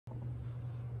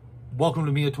Welcome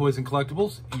to Mia Toys and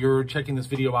Collectibles. You're checking this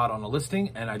video out on a listing,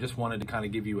 and I just wanted to kind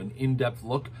of give you an in-depth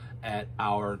look at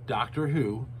our Doctor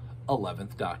Who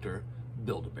 11th Doctor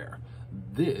Build-A-Bear.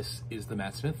 This is the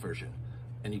Matt Smith version,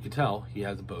 and you can tell he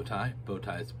has a bow tie. Bow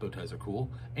ties are cool,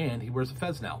 and he wears a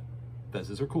fez now.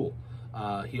 Fezes are cool.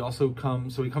 He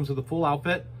comes with a full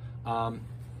outfit.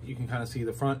 You can kind of see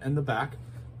the front and the back.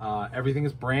 Everything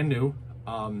is brand new.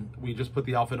 We just put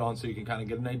the outfit on so you can kind of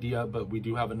get an idea, but we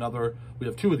do have we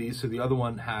have two of these, so the other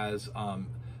one has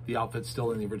the outfit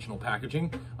still in the original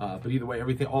packaging, but either way,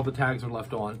 all the tags are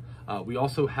left on.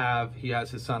 He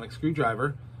has his sonic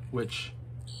screwdriver, which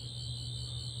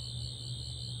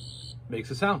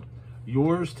makes a sound.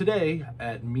 Yours today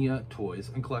at Mia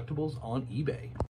Toys and Collectibles on eBay.